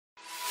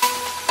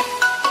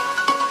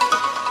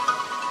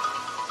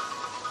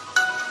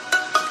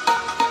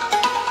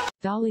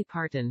Dolly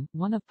Parton,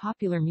 one of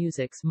popular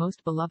music's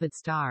most beloved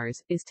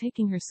stars, is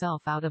taking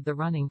herself out of the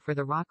running for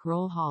the Rock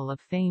Roll Hall of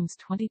Fame's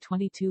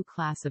 2022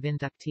 class of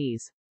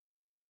inductees.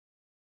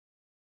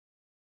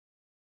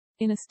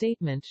 In a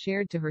statement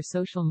shared to her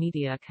social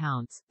media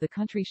accounts, the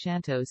country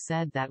chanteuse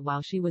said that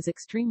while she was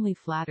extremely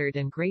flattered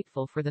and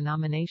grateful for the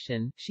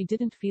nomination, she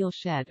didn't feel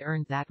she'd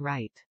earned that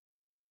right.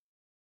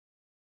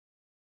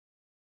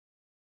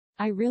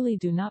 "I really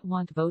do not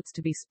want votes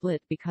to be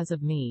split because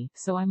of me,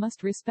 so I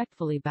must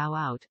respectfully bow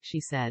out," she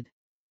said.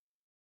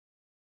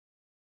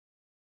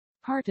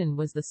 Parton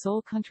was the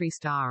sole country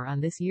star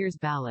on this year's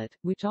ballot,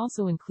 which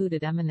also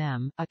included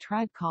Eminem, A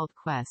Tribe Called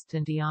Quest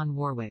and Dionne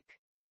Warwick.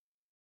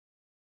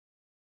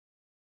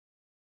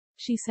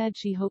 She said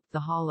she hoped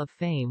the Hall of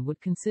Fame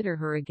would consider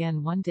her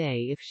again one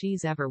day if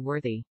she's ever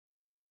worthy.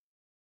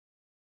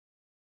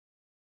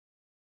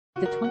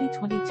 The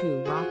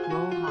 2022 Rock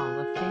Roll Hall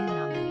of Fame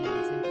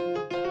nominees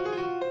include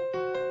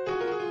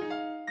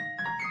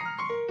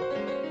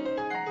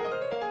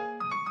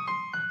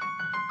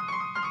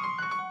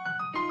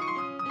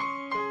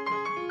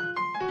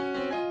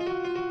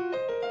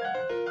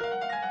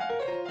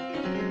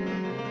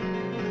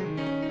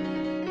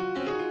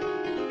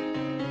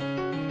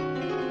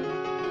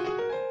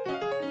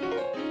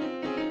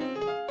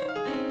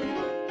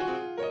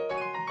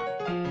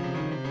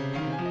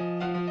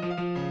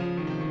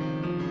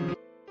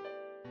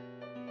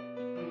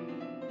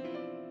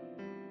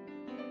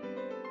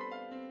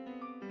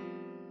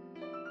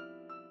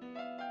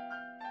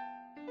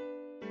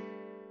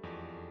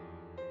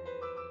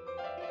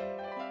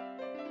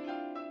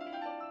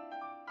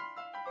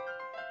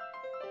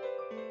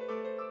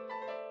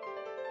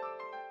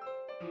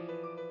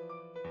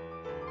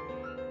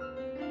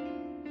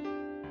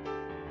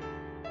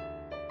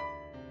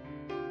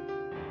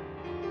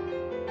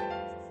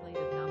slate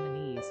of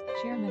nominees.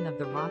 Chairman of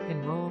the Rock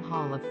and Roll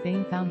Hall of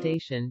Fame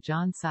Foundation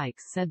John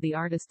Sykes said the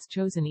artists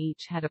chosen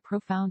each had a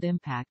profound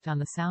impact on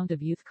the sound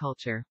of youth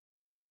culture.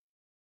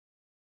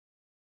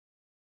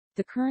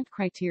 The current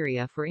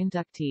criteria for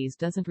inductees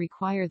doesn't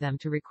require them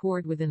to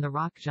record within the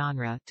rock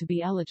genre. To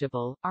be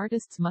eligible,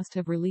 artists must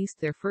have released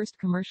their first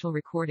commercial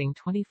recording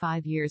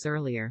 25 years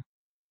earlier.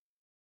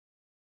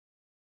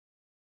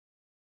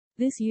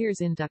 This year's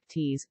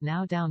inductees,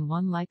 now down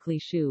one likely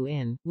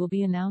shoe-in, will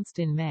be announced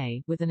in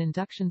May, with an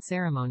induction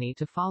ceremony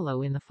to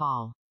follow in the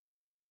fall.